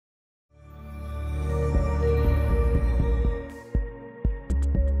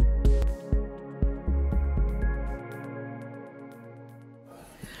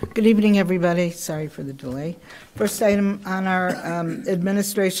Good evening, everybody. Sorry for the delay. First item on our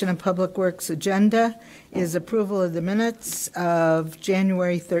Administration and Public Works agenda is approval of the minutes of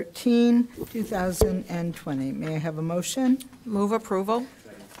January 13, 2020. May I have a motion? Move approval.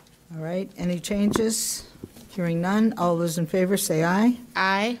 All right. Any changes? Hearing none. All those in favor say aye.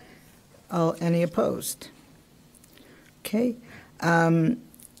 Aye. Any opposed? Okay.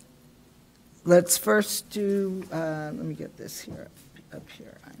 Let's first do, let me get this here, up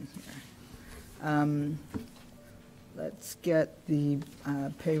here on here. Let's get the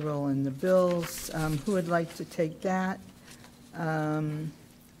payroll and the bills. Who would like to take that?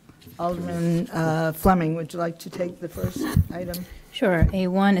 Alderman Fleming, would you like to take the first item? Sure.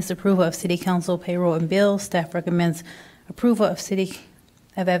 A1 is approval of City Council payroll and bills. Staff recommends approval of City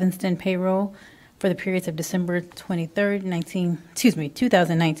of Evanston payroll for the periods of December 23rd,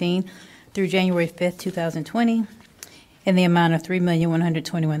 2019 through January 5th, 2020, in the amount of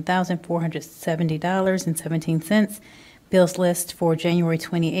 $3,121,470.17. Bills list for January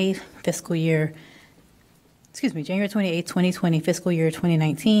 28th, 2020, fiscal year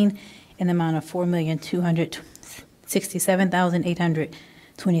 2019, in the amount of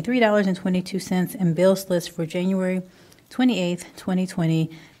 $4,267,823.22, and bills list for January 28th, 2020,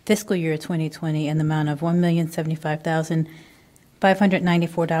 fiscal year 2020, in the amount of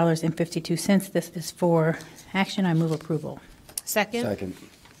 $1,075,594.52. This is for action. I move approval. Second. Second.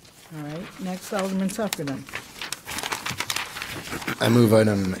 All right. Next, Alderman Sufferton. I move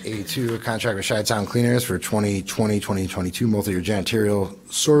item A2, a contract with Chi-Town Cleaners for 2020-2022 multi-year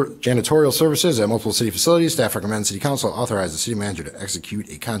janitorial services at multiple city facilities. Staff recommends City Council authorize the city manager to execute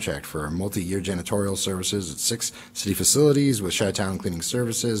a contract for multi-year janitorial services at 6 city facilities with Chi-Town Cleaning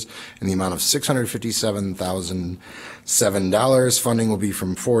Services in the amount of $657,007. Funding will be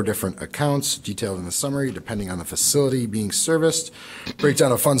from 4 different accounts detailed in the summary depending on the facility being serviced.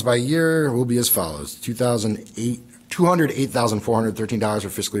 Breakdown of funds by year will be as follows: $208,413 for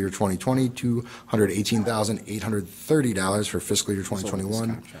fiscal year 2020, $218,830 for fiscal year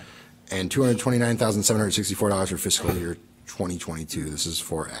 2021, and $229,764 for fiscal year 2022. This is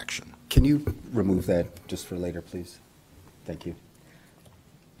for action. Can you remove that just for later, please? Thank you.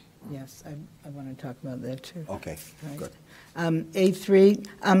 Yes, I want to talk about that too. Okay, Right. good. A3,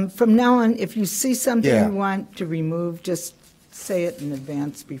 from now on, if you see something Yeah. you want to remove, just say it in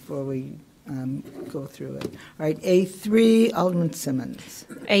advance before we go through it. All right, A3, Alderman Simmons.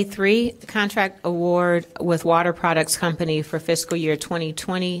 A3, contract award with Water Products Company for fiscal year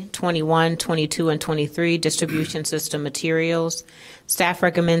 2020, 21, 22, and 23 distribution system materials. Staff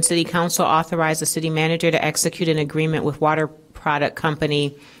recommends City Council authorize the city manager to execute an agreement with Water Product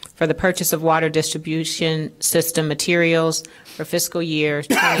Company for the purchase of water distribution system materials for fiscal year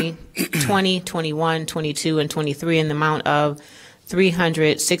 2020, 21, 22, and 23 in the amount of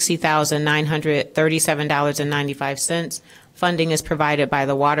 $360,937.95. Funding is provided by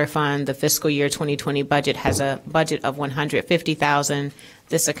the Water Fund. The fiscal year 2020 budget has a budget of $150,000.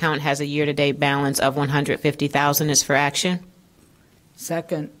 This account has a year-to-date balance of $150,000. Is for action.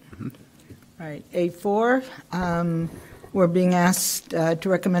 Second. All right, A4, we're being asked to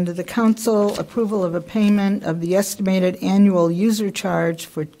recommend to the council approval of a payment of the estimated annual user charge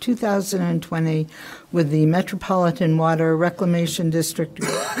for 2020 with the Metropolitan Water Reclamation District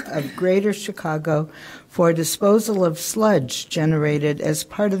of Greater Chicago for disposal of sludge generated as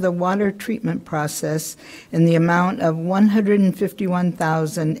part of the water treatment process in the amount of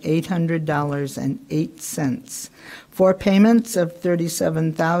 $151,800.08. 4 payments of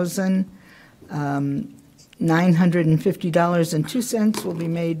 $37,950.02 will be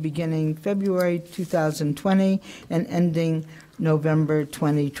made beginning February 2020 and ending November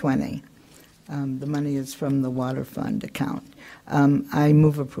 2020. The money is from the Water Fund account. I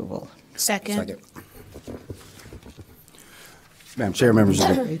move approval. Second. Madam Chair, members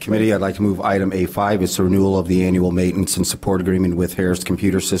of the committee, I'd like to move item A5. It's the renewal of the annual maintenance and support agreement with Harris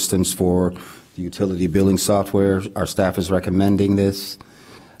Computer Systems for the utility billing software. Our staff is recommending this.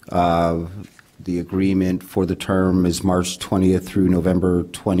 The agreement for the term is March 20th through November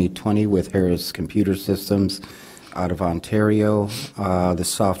 2020 with Harris Computer Systems out of Ontario. The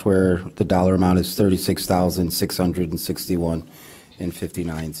software, the dollar amount is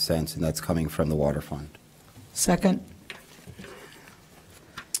 $36,661.59, and that's coming from the Water Fund. Second.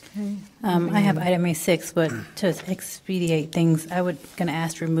 Okay. I have item A6, but to expedite things, I would going to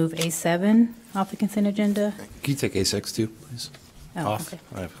ask to remove A7 off the consent agenda. Can you take A6 too, please? Oh, Off. okay.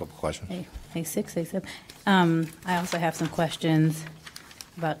 I have a couple questions. A6, A7. I also have some questions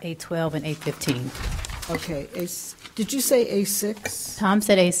about A12 and A15. Okay. Did you say A6? Tom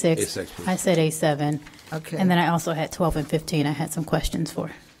said A6. A6, please. I said A7. Okay. And then I also had 12 and 15 I had some questions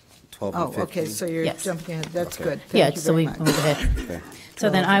for. 12 and Oh, 15. okay, so you're Yes. jumping ahead. That's Okay. good. Yeah, Thank you so very we much. move ahead. Okay. So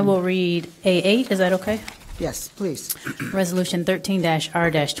then I will read A8, is that okay? Yes, please. Resolution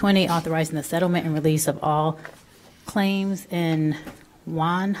 13-R-20, authorizing the settlement and release of all claims in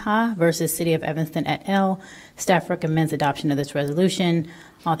Wanha versus City of Evanston et al. Staff recommends adoption of this resolution,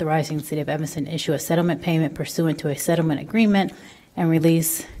 authorizing the City of Evanston to issue a settlement payment pursuant to a settlement agreement and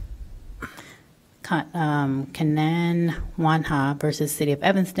release Kanan Wanha versus City of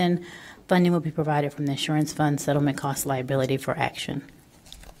Evanston. Funding will be provided from the insurance fund settlement cost liability for action.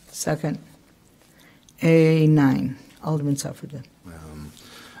 Second. A9, Alderman Suffredin.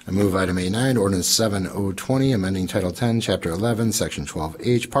 I move item A9, ordinance 7020, amending Title 10, Chapter 11, Section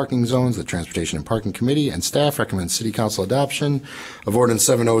 12H, parking zones. The Transportation and Parking Committee and staff recommend City Council adoption of ordinance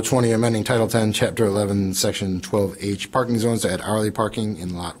 7020, amending Title 10, Chapter 11, Section 12H, parking zones to add hourly parking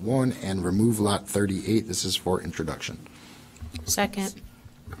in Lot 1 and remove Lot 38. This is for introduction. Second.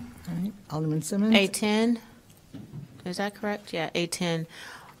 All right, Alderman Simmons. A10, is that correct? Yeah, A10.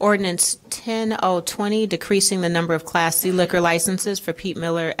 Ordinance 10020, decreasing the number of Class C liquor licenses for Pete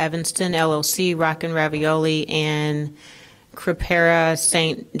Miller Evanston LLC, Rockin' Ravioli, and Crepera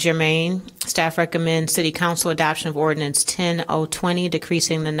St. Germain. Staff recommends City Council adoption of Ordinance 10020,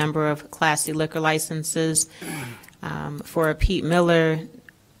 decreasing the number of Class C liquor licenses for Pete Miller,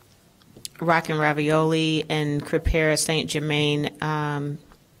 Rockin' Ravioli, and Crepera St. Germain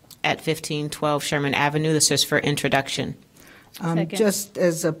at 1512 Sherman Avenue. This is for introduction. Second. Just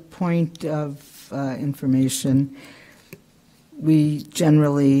as a point of information, we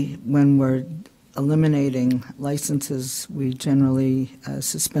generally, when we're eliminating licenses, we generally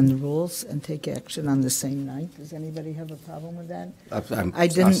suspend the rules and take action on the same night. Does anybody have a problem with that? I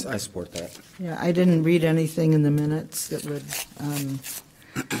didn't- I support that. Yeah, I didn't read anything in the minutes that would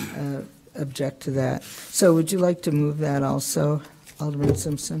object to that. So would you like to move that also, Alderman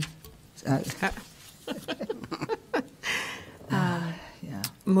Simpson? Yeah.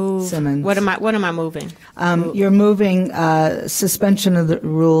 Move. Simmons. What am I moving? You're moving suspension of the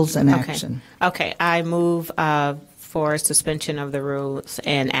rules and Okay. action. Okay, I move for suspension of the rules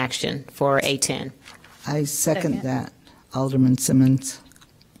and action for A10. I second Second. that, Alderman Simmons.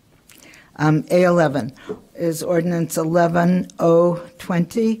 A11 is ordinance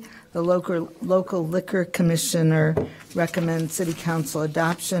 11020. The local liquor commissioner recommends city council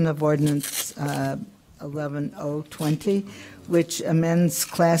adoption of ordinance 11020, which amends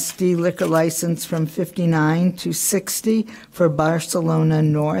Class D liquor license from 59 to 60 for Barcelona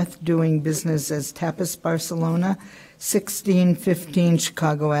North, doing business as Tapas Barcelona, 1615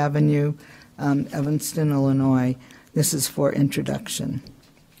 Chicago Avenue, Evanston, Illinois. This is for introduction.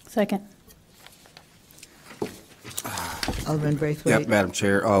 Second. Alderman Braithwaite. Yep, Madam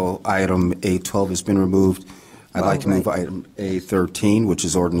Chair. Item A12 has been removed. I'd like to move item A13, which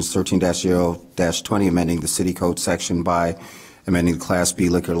is ordinance 13-0-20, amending the city code section by amending the Class B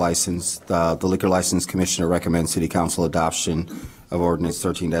liquor license. The Liquor License Commissioner recommends city council adoption of ordinance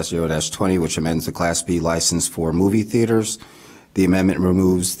 13-0-20, which amends the Class B license for movie theaters. The amendment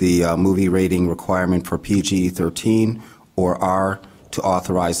removes the movie rating requirement for PG-13 or R to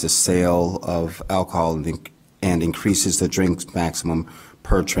authorize the sale of alcohol and increases the drinks maximum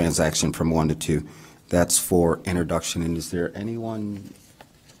per transaction from 1 to 2. That's for introduction. And is there anyone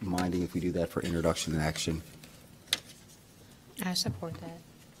minding if we do that for introduction and action? I support that.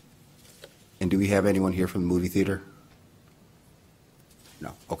 And do we have anyone here from the movie theater?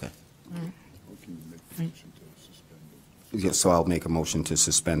 No, okay. Yeah, so I'll make a motion to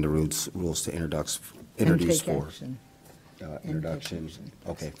suspend the rules to introduce And take for action. introduction.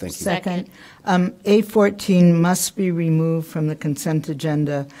 Okay, thank you. Second. A14 must be removed from the consent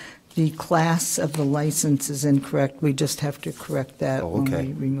agenda. The class of the license is incorrect. We just have to correct that Oh, when okay.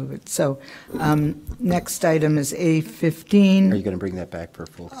 we remove it. So next item is Are you A15. going to bring that back per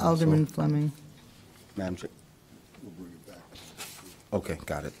full council? Alderman Fleming. Madam Chair. Okay,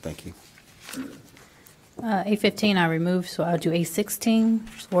 got it. Thank you. A15 I removed, so I'll do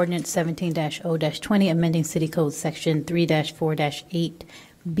A16, ordinance 17-0-20, amending city code section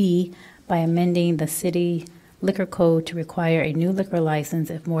 3-4-8B by amending the city liquor code to require a new liquor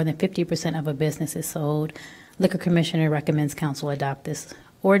license if more than 50% of a business is sold. Liquor Commissioner recommends council adopt this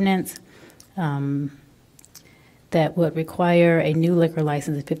ordinance that would require a new liquor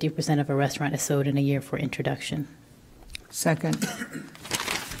license if 50% of a restaurant is sold in a year for introduction. Second.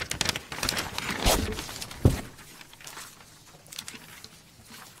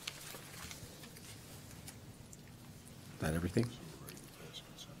 Is that everything?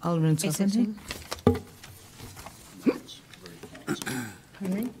 Alderman Suffredin.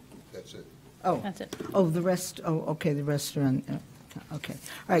 Pardon me? That's it. Oh, the rest, okay, the rest are on. Okay,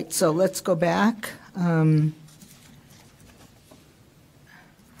 all right, so let's go back. Mr.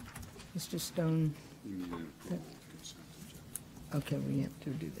 Stone? Okay, we have to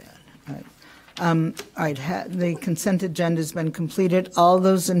do that. All right. All right, the consent agenda's been completed. All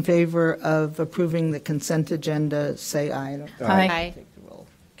those in favor of approving the consent agenda, say aye. Aye. Take the roll,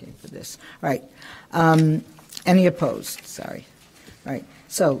 okay, for this. All right. Any opposed? Sorry. All right,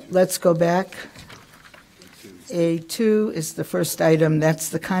 so let's go back. A2 is the first item. That's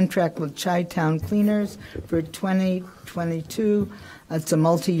the contract with Chi-Town Cleaners for 2022. It's a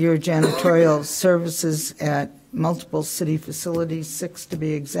multi-year janitorial services at multiple city facilities, 6 to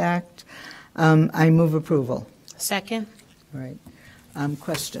be exact. I move approval. Second? All right.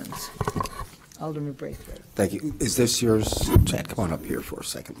 Questions? Alderman Braithwaite. Thank you. Is this yours? Chad, come on up here for a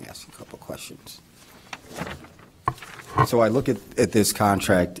second. Let me ask you a couple of questions. So I look at this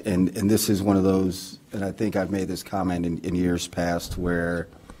contract, and this is one of those, and I think I've made this comment in years past, where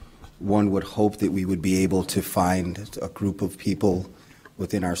one would hope that we would be able to find a group of people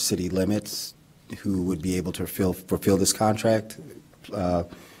within our city limits who would be able to fulfill this contract.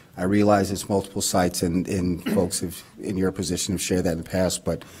 I realize it's multiple sites, and folks have, in your position, have shared that in the past,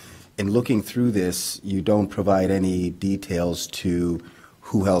 but in looking through this, you don't provide any details to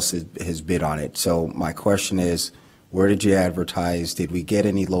who else has bid on it. So my question is, where did you advertise? Did we get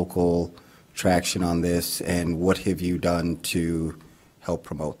any local traction on this? And what have you done to help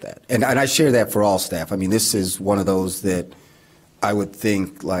promote that? And I share that for all staff. I mean, this is one of those that I would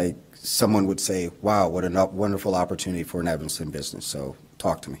think, like, someone would say, wow, what a wonderful opportunity for an Evanston business. So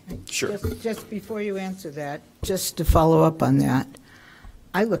talk to me. Sure. Just before you answer that, just to follow up on that,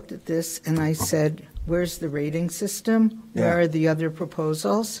 I looked at this and I said, where's the rating system? Where Yeah. are the other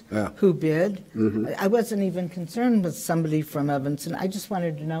proposals? Yeah. Who bid? Mhm. I wasn't even concerned with somebody from Evanston. I just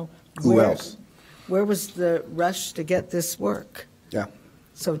wanted to know Who else? Where was the rush to get this work? Yeah.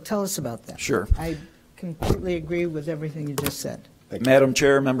 So tell us about that. Sure. I completely agree with everything you just said. Madam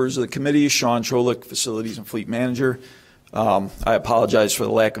Chair, members of the committee, Sean Cholick, Facilities and Fleet Manager. I apologize for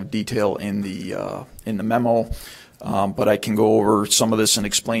the lack of detail in the memo, but I can go over some of this and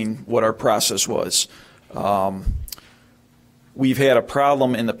explain what our process was. We've had a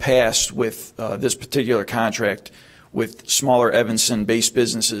problem in the past with this particular contract with smaller Evanston-based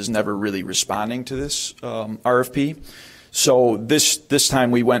businesses never really responding to this RFP. So this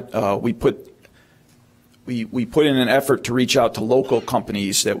time we went, we put in an effort to reach out to local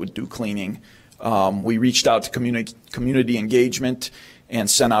companies that would do cleaning. We reached out to community engagement and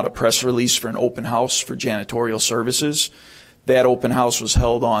sent out a press release for an open house for janitorial services. That open house was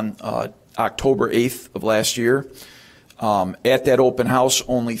held on October 8th of last year. At that open house,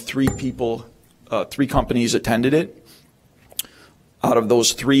 only 3 companies attended it. Out of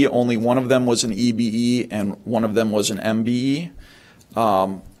those 3, only one of them was an EBE and one of them was an MBE.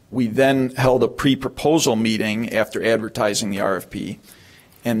 We then held a pre-proposal meeting after advertising the RFP,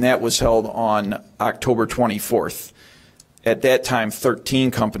 and that was held on October 24th. At that time,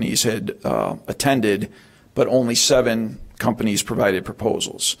 13 companies had attended, but only 7 companies provided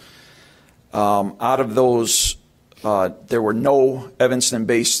proposals. Out of those, there were no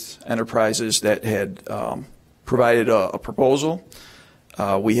Evanston-based enterprises that had provided a proposal.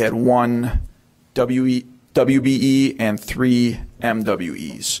 We had 1 WBE and 3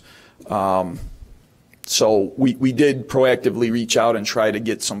 MWEs. So we did proactively reach out and try to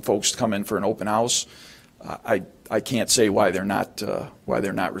get some folks to come in for an open house. I can't say why they're not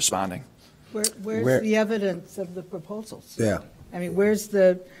responding. Where's the evidence of the proposals? Yeah. I mean, where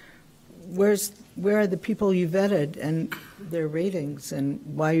are the people you vetted and their ratings, and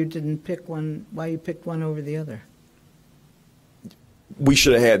why you picked one over the other? We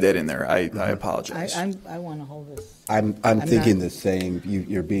should have had that in there. I apologize. I want to hold this. I'm thinking the same.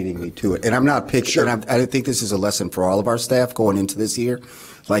 You're beating me to it, and I'm not picking. Sure. And I think this is a lesson for all of our staff going into this year.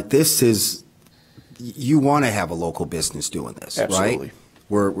 Like, this is, you want to have a local business doing this, Absolutely. right?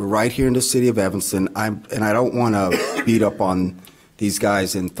 We're right here in the city of Evanston. I don't want to beat up on these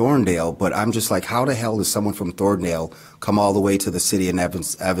guys in Thorndale, but I'm just like, how the hell does someone from Thorndale come all the way to the city in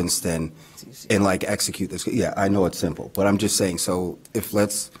Evanston and like execute this? Yeah, I know it's simple, but I'm just saying. So if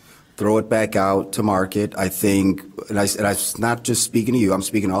let's throw it back out to market, I think, and I'm not just speaking to you, I'm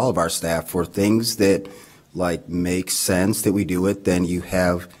speaking to all of our staff, for things that like make sense that we do it. Then you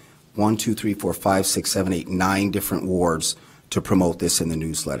have 1, 2, 3, 4, 5, 6, 7, 8, 9 different wards to promote this in the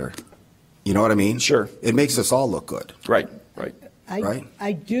newsletter. You know what I mean? Sure. It makes us all look good. Right. Right.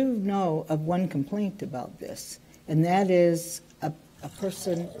 I do know of one complaint about this, and that is a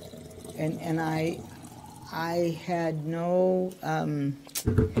person, and I had no,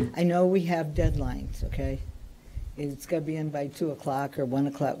 I know we have deadlines, okay? it's got to be in by 2 o'clock or 1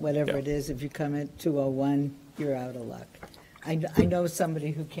 o'clock, whatever Yeah. it is. If you come at 2:01, you're out of luck. I know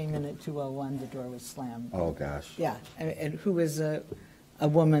somebody who came in at 2:01, the door was slammed. Oh, gosh. Yeah, and who is a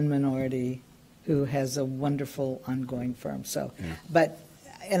woman minority who has a wonderful ongoing firm, so, but,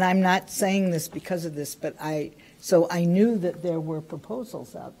 and I'm not saying this because of this, but I knew that there were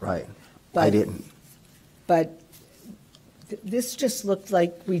proposals out there. Right. But- I didn't. But this just looked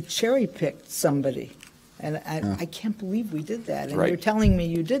like we cherry-picked somebody, and I can't believe we did that, and Right. you're telling me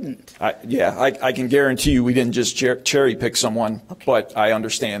you didn't. I can guarantee you we didn't just cherry pick someone, Okay. but I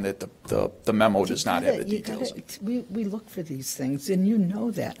understand that the memo does not have the You details. gotta- We look for these things, and you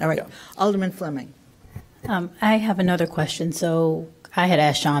know that. All right, Yeah. Alderman Fleming. I have another question. So I had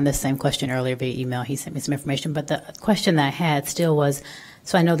asked Sean this same question earlier via email. He sent me some information, but the question that I had still was,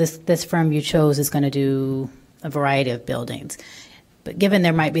 so I know this firm you chose is going to do a variety of buildings, but given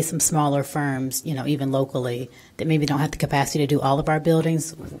there might be some smaller firms, even locally, that maybe don't have the capacity to do all of our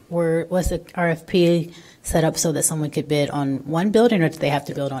buildings, was the RFP set up so that someone could bid on one building, or did they have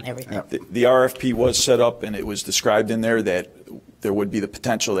to build on everything? The RFP was set up, and it was described in there that there would be the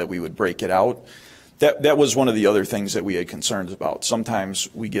potential that we would break it out. That was one of the other things that we had concerns about. Sometimes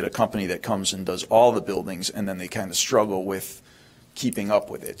we get a company that comes and does all the buildings, and then they kind of struggle with keeping up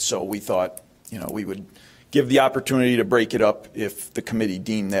with it. So we thought, we would give the opportunity to break it up if the committee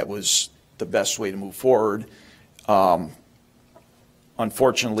deemed that was the best way to move forward.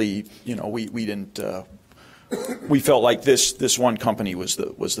 Unfortunately, we didn't. We felt like this one company was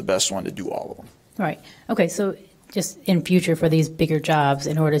the best one to do all of them. Right. Okay. So just in future for these bigger jobs,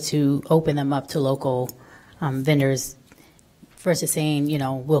 in order to open them up to local vendors, versus saying,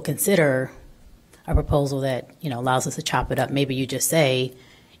 we'll consider a proposal that, allows us to chop it up. Maybe you just say,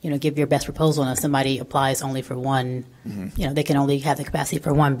 give your best proposal, and if somebody applies only for one, they can only have the capacity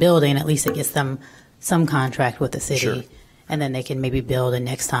for one building, at least it gets them some contract with the city. Sure. And then they can maybe build and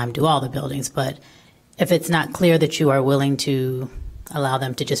next time do all the buildings. But if it's not clear that you are willing to allow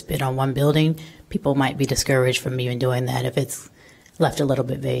them to just bid on one building, people might be discouraged from even doing that if it's left a little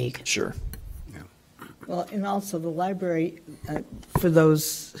bit vague. Sure. Well, and also the library, for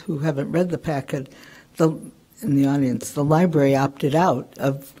those who haven't read the packet, in the audience, the library opted out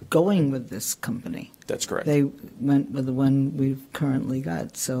of going with this company. That's correct. They went with the one we've currently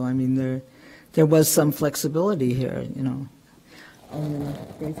got. So, I mean, there was some flexibility here, Alderman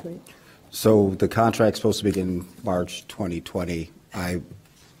Braithwaite? So the contract's supposed to begin March 2020. I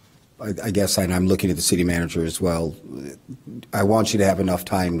guess, and I'm looking at the city manager as well, I want you to have enough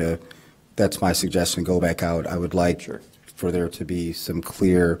time to, that's my suggestion, go back out. I would like for there to be some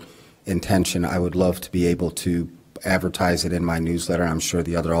clear intention. I would love to be able to advertise it in my newsletter. I'm sure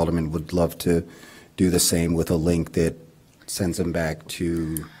the other aldermen would love to do the same with a link that sends them back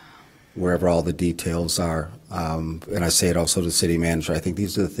to wherever all the details are. And I say it also to the city manager. I think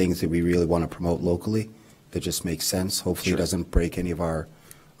these are the things that we really want to promote locally that just make sense. Hopefully it doesn't break any of our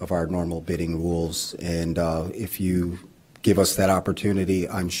normal bidding rules. And if you give us that opportunity,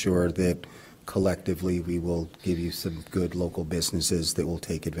 I'm sure that collectively we will give you some good local businesses that will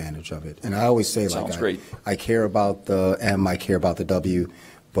take advantage of it. And I always say, Sounds great. I care about the M, I care about the W,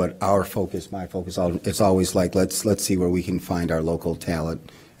 but our focus, my focus, it's always like, let's see where we can find our local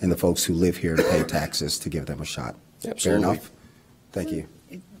talent and the folks who live here and pay taxes to give them a shot. Absolutely. Fair enough? Thank you.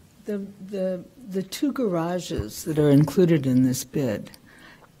 The two garages that are included in this bid,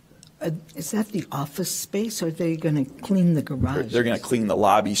 is that the office space, or are they going to clean the garage? They're going to clean the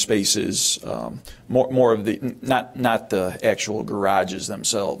lobby spaces, more of the, not the actual garages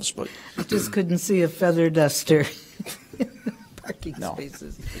themselves, but I just couldn't see a feather duster in the parking No.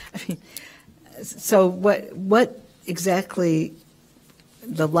 spaces. I mean, so what exactly,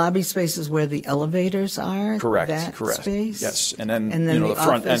 the lobby space is where the elevators are? correct, That correct. space? Yes, and then, the the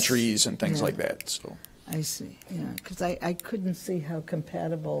front office? entries and things Yeah. like that, so. I see, yeah, because I couldn't see how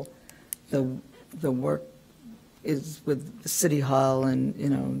compatible the work is with City Hall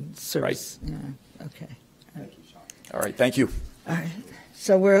and, service. Yeah, okay. All right, thank you. All right,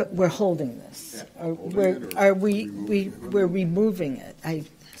 so we're holding this. We're removing it. I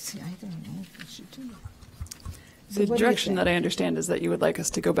don't know if we should do that. So The what do you direction think? that I understand is that you would like us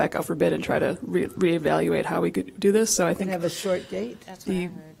to go back out for bid and try to reevaluate how we could do this. So I We can think have a short date?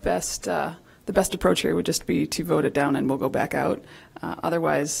 the best approach here would just be to vote it down and we'll go back out.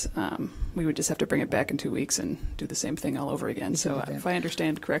 Otherwise, we would just have to bring it back in 2 weeks and do the same thing all over again. So if I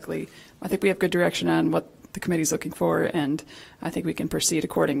understand correctly, I think we have good direction on what the committee's looking for, and I think we can proceed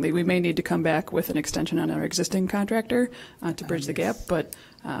accordingly. We may need to come back with an extension on our existing contractor to bridge the gap, but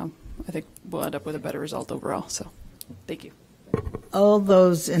I think we'll end up with a better result overall. So thank you. All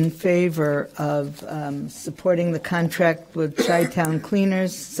those in favor of supporting the contract with Chi-Town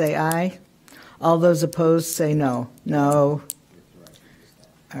Cleaners, say aye. All those opposed, say no. No.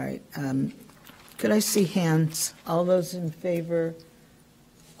 All right. Could I see hands? All those in favor,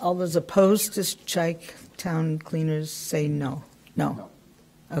 all those opposed to Chi-Town Cleaners, say no. No.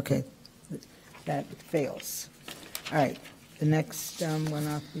 Okay. That fails. All right. The next one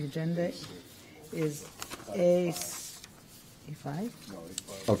off the agenda is A5?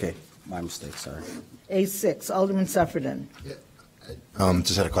 Okay, my mistake, sorry. A6, Alderman Suffredin.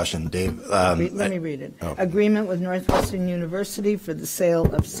 Just had a question, Dave. Let me read it. Oh. Agreement with Northwestern University for the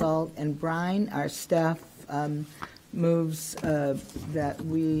sale of salt and brine. Our staff moves that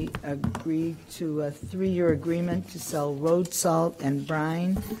we agree to a 3-year agreement to sell road salt and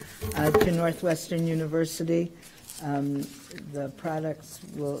brine to Northwestern University. The products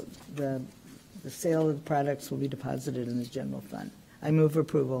will, the sale of the products will be deposited in the general fund. I move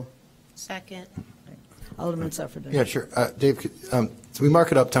approval. Second. Alderman Suffredin. Yeah, sure. Dave, so we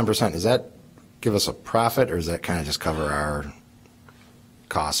mark it up 10%. Does that give us a profit, or does that kind of just cover our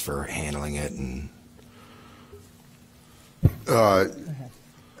costs for handling it? And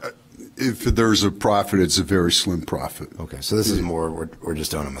If there's a profit, it's a very slim profit. okay, so this is more, we're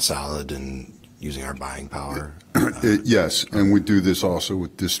just doing them a solid and using our buying power. Yes, and we do this also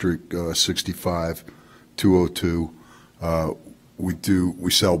with District 65, 202.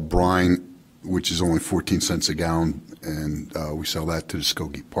 We sell brine, which is only 14 cents a gallon, and we sell that to the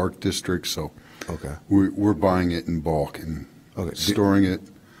Skokie Park District. So Okay. we're buying it in bulk and Okay. storing it.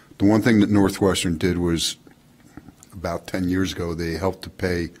 The one thing that Northwestern did was about 10 years ago, they helped to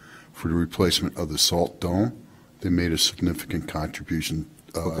pay for the replacement of the salt dome. They made a significant contribution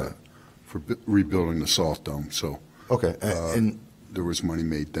for rebuilding the salt dome. So Okay, and there was money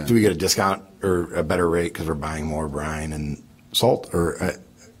made then. do we get a discount or a better rate because we're buying more brine and salt? Or,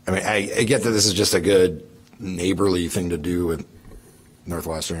 I mean, I get that this is just a good neighborly thing to do with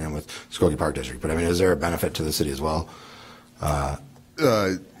Northwestern and with Skokie Park District, but I mean, is there a benefit to the city as well?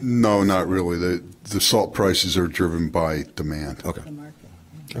 No, not really. The salt prices are driven by demand. Okay, The market.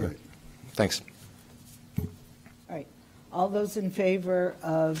 okay, thanks. All right. All those in favor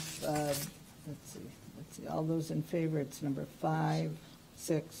of, let's see, all those in favor, it's number 5,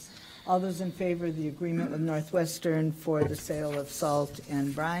 6. All those in favor of the agreement with Northwestern for the sale of salt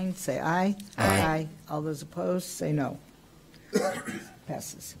and brine, say aye. Aye. All those opposed, say no.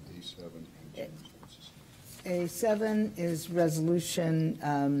 Passes. A7 is resolution,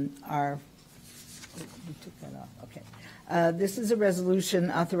 we took that off, okay. This is a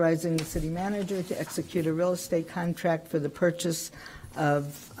resolution authorizing the city manager to execute a real estate contract for the purchase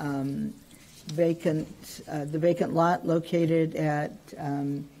of the vacant lot located at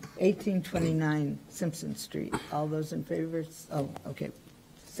 1829 Simpson Street. All those in favor? Oh, okay.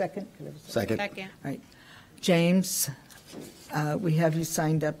 Second? Could I have a second? Second. All right. James, we have you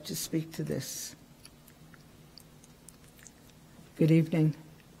signed up to speak to this. Good evening.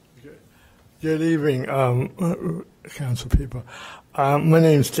 Good evening, council people. My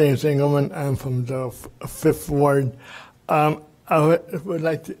name is James Engelman. I'm from the 5th Ward. I would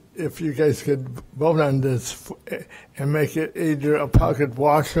like to, if you guys could vote on this and make it either a pocket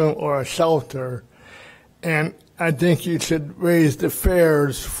washroom or a shelter. And I think you should raise the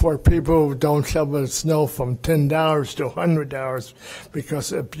fares for people who don't shovel snow from $10 to $100,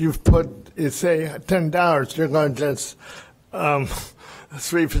 because if you say $10, you're going to just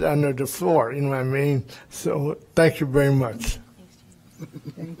sweep it under the floor, you know what I mean? So thank you very much.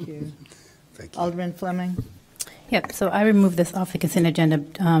 Thank you. Thank you. Alderman Fleming? Yep, so I removed this off the consent agenda.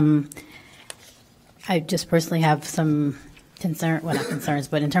 I just personally have some concern, well, not concerns,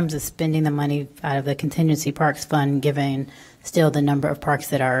 but in terms of spending the money out of the contingency parks fund, given still the number of parks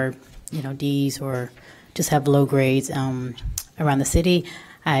that are, Ds or just have low grades around the city,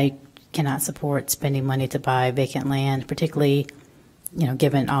 I cannot support spending money to buy vacant land, particularly,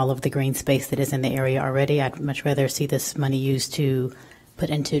 given all of the green space that is in the area already. I'd much rather see this money used to put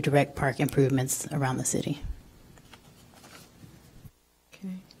into direct park improvements around the city.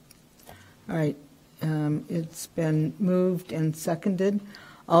 Okay. All right. It's been moved and seconded.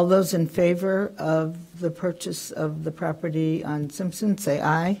 All those in favor of the purchase of the property on Simpson, say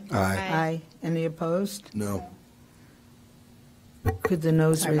aye. Aye. Aye. Any opposed? No. Could the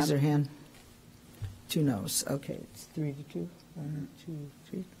noes Sorry, raise Bob. their hand? 2 noes. Okay, it's 3 to 2. 1, 2,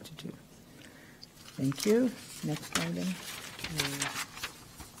 3 to 2. Thank you. Next item.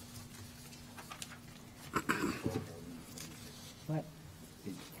 What?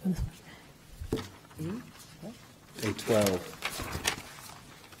 A12.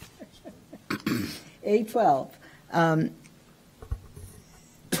 A12.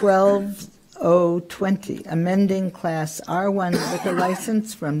 A12-020, amending Class R1 liquor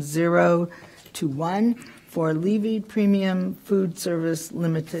license from 0 to 1 for Levy Premium Food Service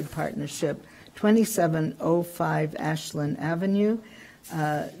Limited Partnership, 2705 Ashland Avenue.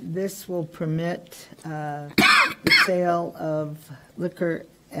 This will permit the sale of liquor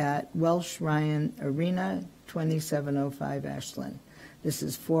at Welsh Ryan Arena, 2705 Ashland. This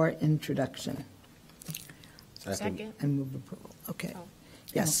is for introduction. Second. And move approval. Okay. Oh.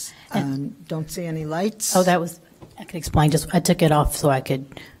 Yes. And- Don't see any lights. Oh, that was, I could explain, just, I took it off so I could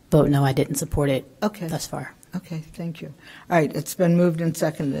vote no, I didn't support it Okay. thus far. Okay, thank you. All right, it's been moved and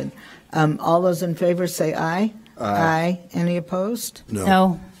seconded. All those in favor say aye. Aye. Any opposed?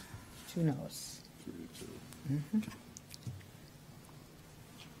 No. 2 noes.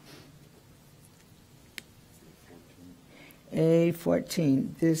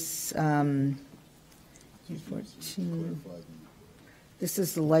 A14, this, A14, this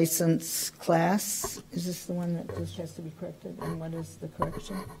is the license class. Is this the one that just has to be corrected? And what is the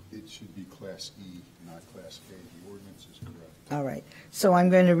correction? It should be Class E, not Class A. The ordinance is correct. All right, so I'm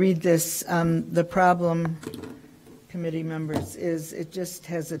going to read this. The problem, committee members, is it just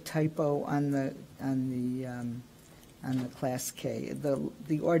has a typo on the Class K.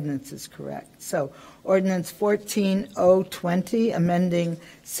 The ordinance is correct. So ordinance 14020, amending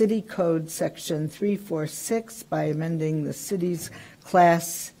City Code Section 346 by amending the city's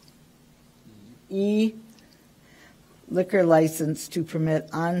Class E liquor license to permit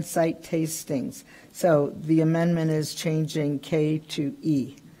on-site tastings. So the amendment is changing K to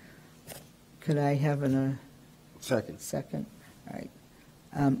E. Could I have a Second. second? All right.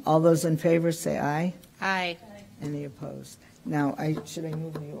 All those in favor say aye. Aye. Any opposed? Now, should I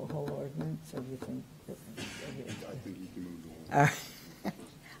move the whole ordinance, or do you think? I think you can move the All right.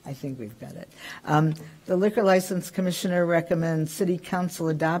 I think we've got it. The Liquor License Commissioner recommends City Council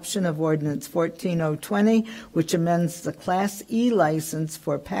adoption of Ordinance 14020, which amends the Class E license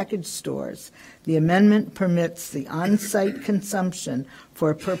for package stores. The amendment permits the on-site consumption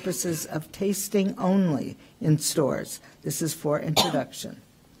for purposes of tasting only in stores. This is for introduction.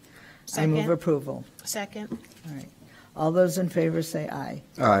 I move Second. approval. Second. All right. All those in favor say aye.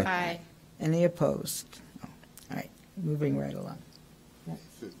 Aye. Aye. Any opposed? No. All right, moving right along.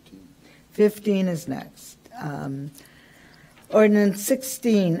 15. 15 is next. Ordinance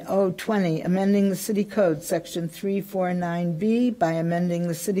 16020, amending the city code, section 349B, by amending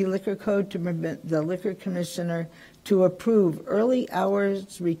the city liquor code to permit the liquor commissioner to approve early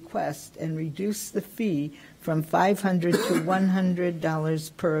hours request and reduce the fee from $500 to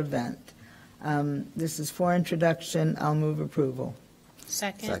 $100 per event. This is for introduction. I'll move approval.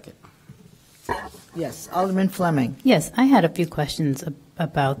 Second. Second. Yes, Alderman Fleming. Yes, I had a few questions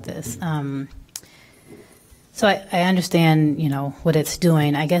about this. So I understand, what it's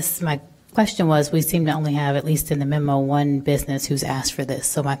doing. I guess my question was, we seem to only have, at least in the memo, one business who's asked for this.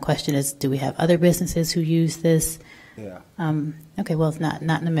 So my question is, do we have other businesses who use this? Yeah. Okay, well, it's not in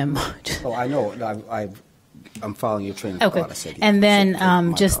the memo. Oh, I know. I'm following your train of Okay, thought. I said, and then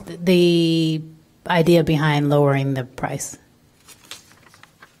my just problem. the idea behind lowering the price.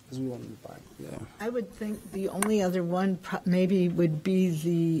 'Cause we wanted to buy- yeah. I would think the only other one maybe would be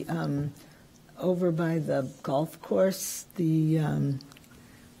the, over by the golf course,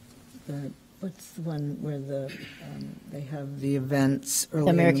 what's the one where they have the events early in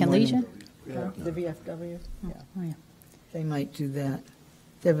the American morning? Legion? The VFW? Yeah, Oh, yeah. they might do that.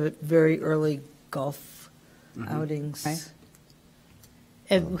 They have a very early golf Mm-hmm. outings. Right.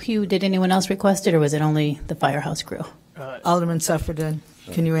 Hugh, did anyone else request it, or was it only the Firehouse Grill? Alderman Suffredin,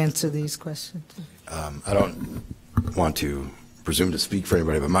 can you answer these questions? I don't want to presume to speak for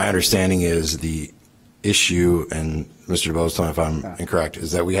anybody, but my understanding is the issue, and Mr. DeBose, tell me if I'm incorrect,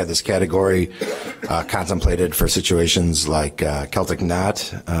 is that we had this category contemplated for situations like Celtic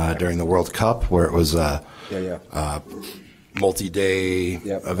Knot during the World Cup, where it was a multi-day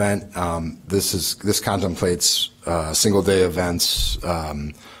Yep. event. This contemplates single-day events,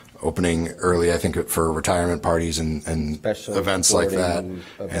 opening early, I think, for retirement parties and Special events like that.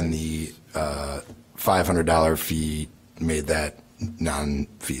 sporting And the $500 fee made that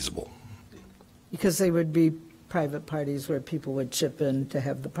non-feasible. Because they would be private parties where people would chip in to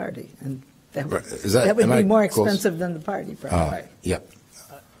have the party, and that would, Right. Is that- that would am be I more close? expensive than the party, probably. Yep.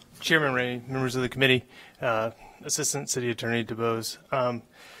 Chairman Ray, members of the committee, Assistant City Attorney DeBose.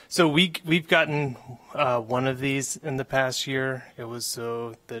 So we've gotten one of these in the past year. It was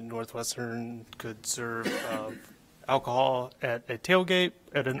so that Northwestern could serve alcohol at a tailgate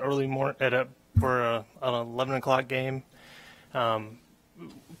at an early for an 11 o'clock game.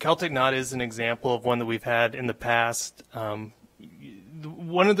 Celtic Knot is an example of one that we've had in the past.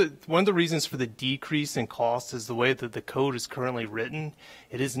 one of the reasons for the decrease in cost is the way that the code is currently written.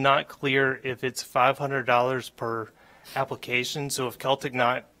 It is not clear if it's $500 per application. So if Celtic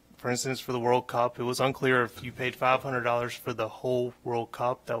Knot, for instance, for the World Cup, it was unclear if you paid $500 for the whole World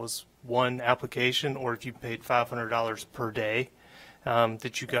Cup, that was one application, or if you paid $500 per day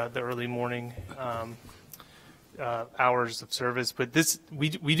that you got the early morning hours of service. But this, we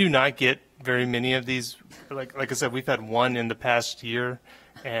do not get very many of these. Like I said, we've had one in the past year,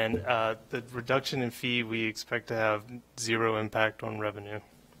 and the reduction in fee, we expect to have zero impact on revenue.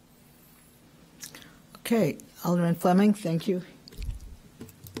 Okay, Alderman Fleming, thank you.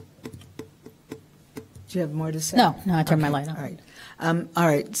 Do you have more to say? No, I turned my light on. All right. All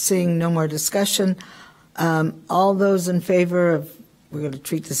right, seeing no more discussion, all those in favor of, we're going to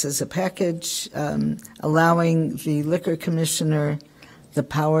treat this as a package, allowing the liquor commissioner the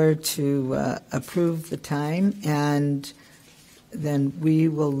power to approve the time, and then we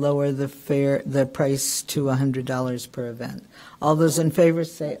will lower the price to $100 per event. All those in favor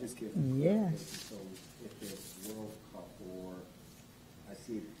say yes.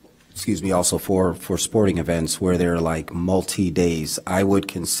 Excuse me, also for sporting events where they're like multi-days, I would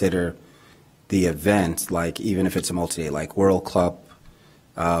consider the event, like even if it's a multi-day, like World Cup.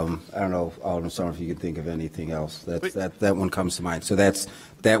 I don't know, Alderman Summer, if you can think of anything else. That one comes to mind. So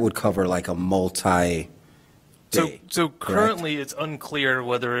that would cover like a multi-day. So currently it's unclear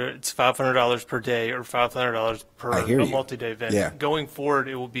whether it's $500 per day or $500 per a multi-day event. Yeah. Going forward,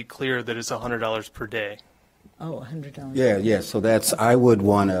 it will be clear that it's $100 per day. Oh, $100. Yeah, so I would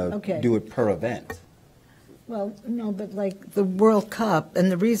want to Okay. do it per event. Well, no, but like the World Cup,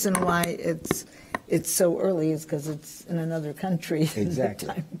 and the reason why it's so early is because it's in another country. Exactly.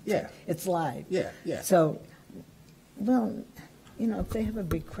 The time. Yeah. It's live. Yeah. So, well, if they have a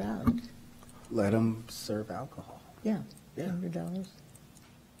big crowd, Let them serve alcohol. yeah, Yeah. $100.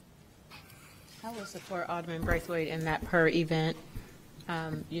 How was it for Alderman Braithwaite in that per event?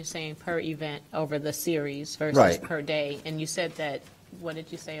 You're saying per event over the series versus Right. per day, and you said that, what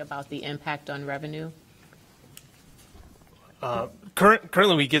did you say about the impact on revenue?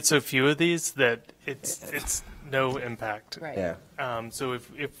 Currently, we get so few of these that it's no impact. Right. Yeah. So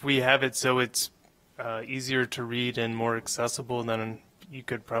if we have it so it's easier to read and more accessible, then you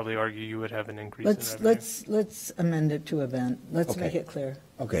could probably argue you would have an increase in revenue. Let's amend it to event. Let's Okay. make it clear.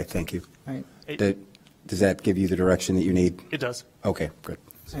 Okay, thank you. All right. Does that give you the direction that you need? It does. Okay, good.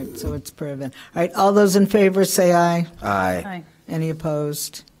 All right, so it's per event. All right, all those in favor say aye. Aye. Aye. Any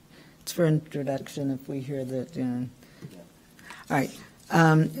opposed? It's for introduction if we hear that. All right,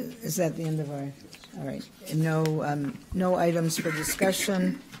 is that the end of our, all right, no items for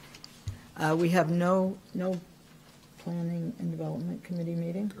discussion. We have no Planning and Development Committee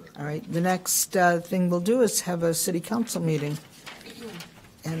meeting. All right, the next thing we'll do is have a city council meeting,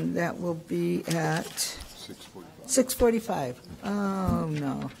 and that will be at 6:45. Oh,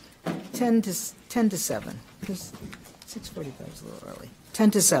 no, 10 to 7, because 6:45 is a little early.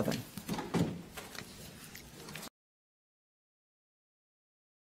 10 to 7.